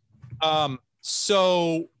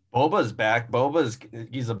 So Boba's back.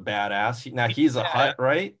 He's a badass. Now he's a Hutt,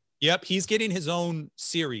 right? Yep. He's getting his own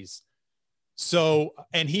series. So,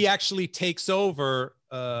 and he actually takes over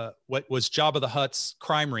what was Jabba the Hutt's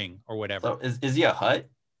crime ring or whatever. So is he a Hutt?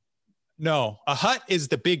 No, a Hutt is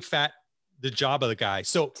the big fat, the Jabba the guy.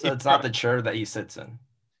 So it's not the chair that he sits in.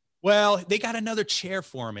 Well, they got another chair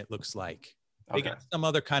for him, it looks like. They got some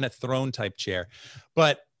other kind of throne type chair.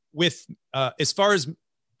 But with as far as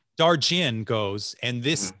Darjin goes and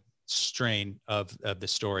this strain of the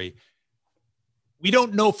story, we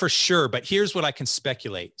don't know for sure, but here's what I can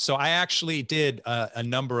speculate. So I actually did a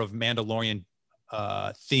number of Mandalorian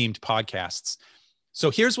themed podcasts. So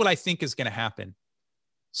here's what I think is going to happen.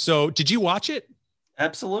 So did you watch it?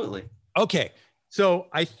 Absolutely. Okay. So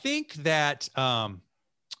I think that, oh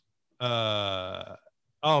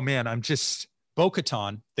man, I'm just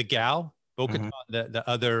Bo-Katan, the gal, Bo-Katan, the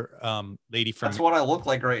other lady from. That's what I look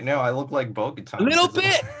like right now. I look like Bo-Katan. A little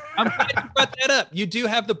bit. I'm glad you brought that up. You do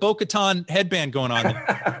have the Bo-Katan headband going on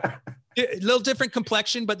there. A little different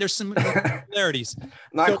complexion, but there's some similarities.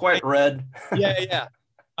 Not quite red. Yeah.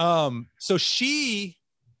 So she,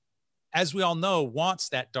 as we all know, wants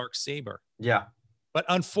that dark saber. Yeah. But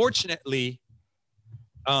unfortunately,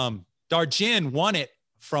 Darjin won it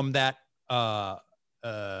from that Moff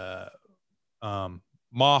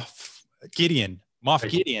Gideon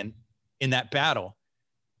in that battle.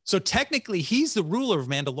 So technically, he's the ruler of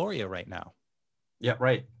Mandalorian right now. Yeah,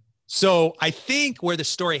 right. So I think where the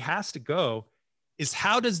story has to go is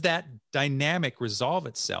how does that dynamic resolve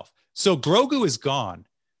itself? So Grogu is gone.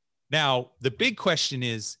 Now, the big question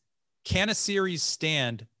is, can a series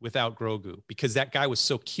stand without Grogu? Because that guy was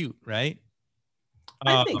so cute, right?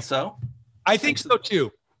 I think so. I think so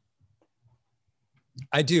too.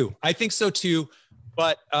 I do. I think so too.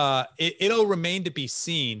 But it'll remain to be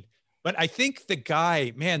seen. But I think the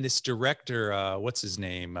guy, man, this director, what's his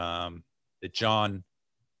name? The John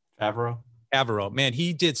Favreau, man,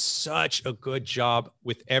 he did such a good job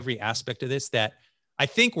with every aspect of this that I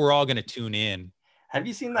think we're all going to tune in. Have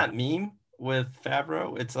you seen that meme with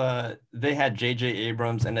Favreau? It's they had J.J.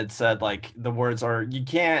 Abrams and it said like the words are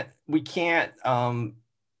we can't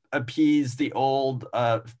appease the old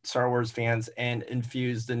Star Wars fans and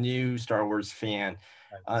infuse the new Star Wars fan.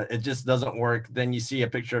 It just doesn't work. Then you see a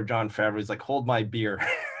picture of Jon Favreau. He's like, hold my beer.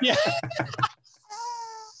 Yeah.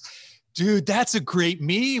 Dude, that's a great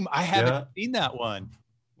meme. I haven't seen that one.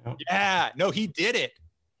 Yep. Yeah, no, he did it.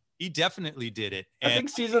 He definitely did it. And I think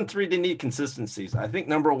season 3 didn't need consistencies. I think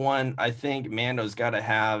number one, I think Mando's got to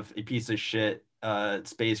have a piece of shit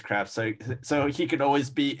spacecraft so he could always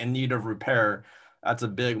be in need of repair. That's a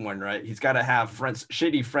big one, right? He's got to have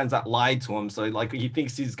shitty friends that lie to him. So like he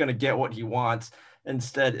thinks he's gonna get what he wants.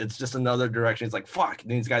 Instead, it's just another direction. He's like, fuck.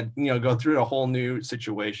 And he's got go through a whole new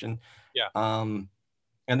situation. Yeah.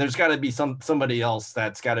 And there's got to be somebody else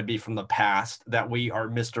that's got to be from the past that we are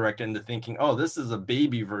misdirected into thinking, oh, this is a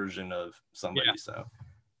baby version of somebody. Yeah. So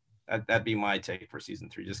that'd be my take for season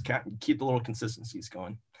 3. Just keep the little consistencies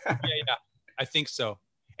going. Yeah, I think so.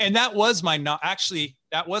 And that was my knock. Actually,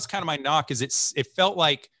 that was kind of my knock. Is it felt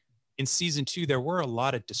like in season 2 there were a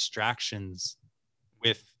lot of distractions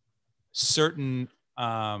with certain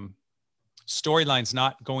storylines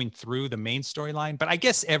not going through the main storyline. But I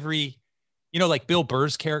guess like Bill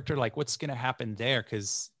Burr's character, like what's going to happen there?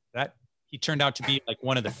 Because he turned out to be like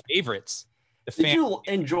one of the favorites. Did you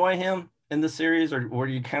enjoy him in the series, or were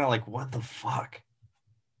you kind of like, what the fuck?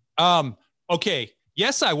 Okay.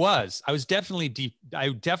 Yes, I was. I was definitely I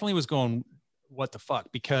definitely was going, what the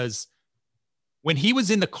fuck? Because when he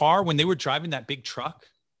was in the car, when they were driving that big truck,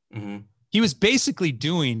 he was basically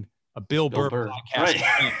doing a Bill Burr podcast. Right.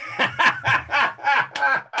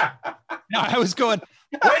 Now I was going,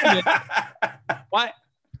 wait a minute. Why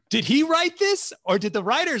did he write this, or did the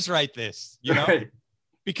writers write this? Right.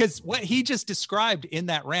 Because what he just described in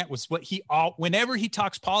that rant was what whenever he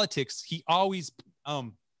talks politics, he always,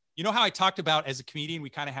 you know how I talked about as a comedian, we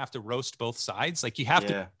kind of have to roast both sides. Like you have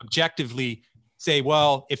to objectively say,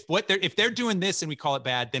 well, if they're doing this and we call it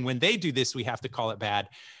bad, then when they do this, we have to call it bad.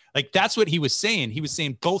 Like that's what he was saying. He was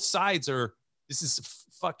saying both sides this is a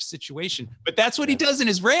fucked situation, but that's what he does in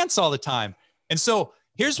his rants all the time. And so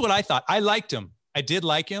here's what I thought. I liked him. I did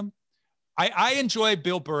like him. I enjoy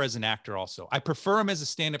Bill Burr as an actor also. I prefer him as a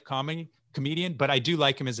stand-up comedian, but I do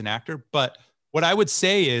like him as an actor. But what I would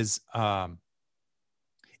say is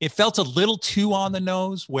it felt a little too on the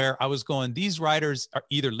nose, where I was going, these writers are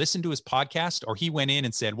either listened to his podcast or he went in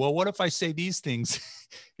and said, well, what if I say these things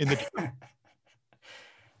in the...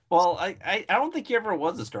 Well, I don't think he ever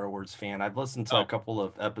was a Star Wars fan. I've listened to a couple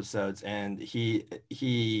of episodes, and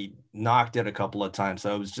he knocked it a couple of times.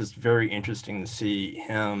 So it was just very interesting to see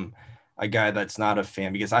him, a guy that's not a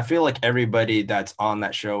fan, because I feel like everybody that's on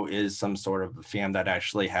that show is some sort of a fan that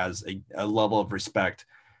actually has a level of respect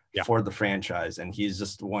for the franchise. And he's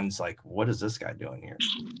just the one's like, what is this guy doing here?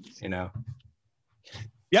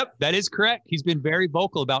 Yep, that is correct. He's been very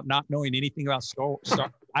vocal about not knowing anything about Star Wars.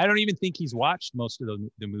 I don't even think he's watched most of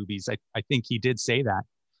the movies. I think he did say that.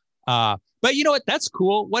 But you know what? That's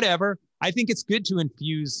cool. Whatever. I think it's good to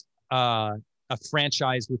infuse a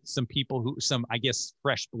franchise with some people I guess,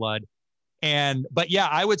 fresh blood. But yeah,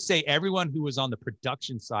 I would say everyone who was on the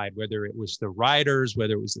production side, whether it was the writers,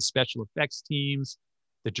 whether it was the special effects teams,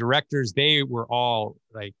 the directors, they were all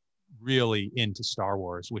like really into Star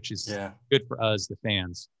Wars, which is good for us, the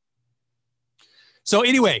fans. So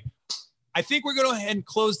anyway, I think we're going to go ahead and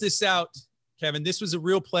close this out. Kevin, this was a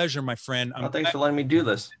real pleasure, my friend. Thanks for letting me do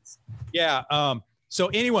this. Yeah. So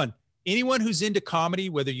anyone who's into comedy,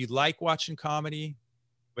 whether you like watching comedy,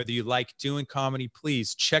 whether you like doing comedy,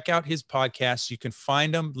 please check out his podcast. You can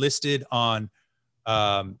find them listed on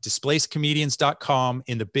displacedcomedians.com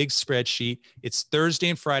in the big spreadsheet. It's Thursday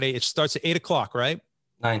and Friday. It starts at 8 o'clock, right?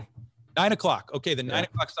 9 o'clock. Okay. The 9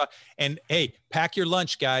 o'clock start. And hey, pack your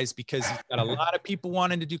lunch, guys, because he's got a lot of people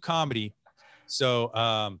wanting to do comedy.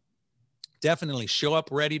 So definitely show up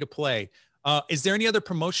ready to play. Is there any other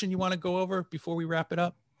promotion you want to go over before we wrap it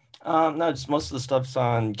up? No, just most of the stuff's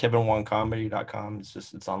on kevinwongcomedy.com.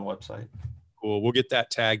 It's on the website. Cool. We'll get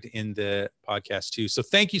that tagged in the podcast too. So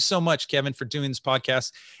thank you so much, Kevin, for doing this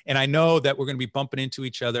podcast. And I know that we're going to be bumping into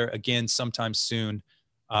each other again sometime soon.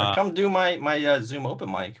 Come do my Zoom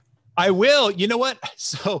open mic. I will. You know what?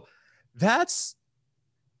 So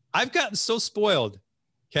I've gotten so spoiled,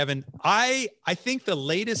 Kevin. I think the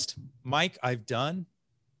latest mic I've done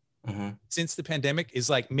since the pandemic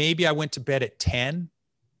is like, maybe I went to bed at 10.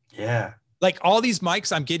 Yeah. Like all these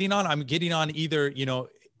mics I'm getting on either,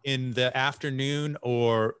 in the afternoon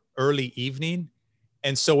or early evening.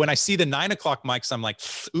 And so when I see the 9 o'clock mics, I'm like,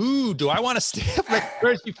 ooh, do I want to stay up? Like,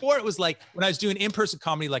 whereas before it was like, when I was doing in-person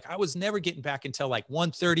comedy, like I was never getting back until like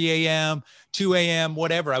 1:30 a.m., 2 a.m.,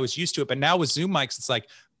 whatever. I was used to it. But now with Zoom mics, it's like,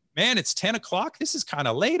 man, it's 10 o'clock. This is kind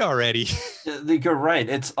of late already. You're right.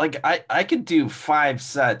 It's like, I could do 5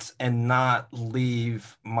 sets and not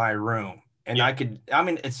leave my room. And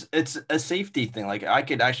it's a safety thing. Like I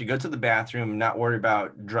could actually go to the bathroom and not worry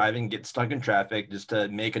about driving, get stuck in traffic just to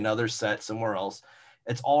make another set somewhere else.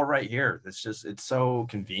 It's all right here. It's so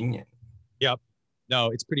convenient. Yep. No,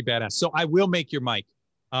 it's pretty badass. So I will make your mic.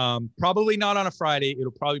 Probably not on a Friday.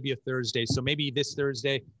 It'll probably be a Thursday. So maybe this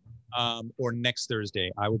Thursday or next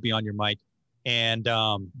Thursday, I will be on your mic. And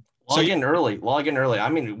log in early. I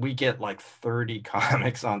mean, we get like 30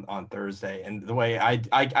 comics on Thursday. And the way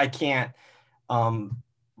I can't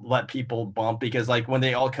let people bump, because like when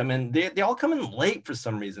they all come in, they all come in late for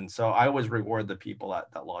some reason. So I always reward the people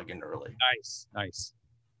that log in early. Nice.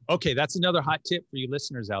 Okay, that's another hot tip for you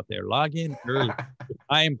listeners out there. Log in early.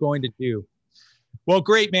 I am going to do. Well,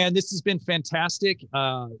 great, man. This has been fantastic.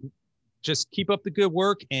 Just keep up the good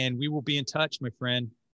work and we will be in touch, my friend.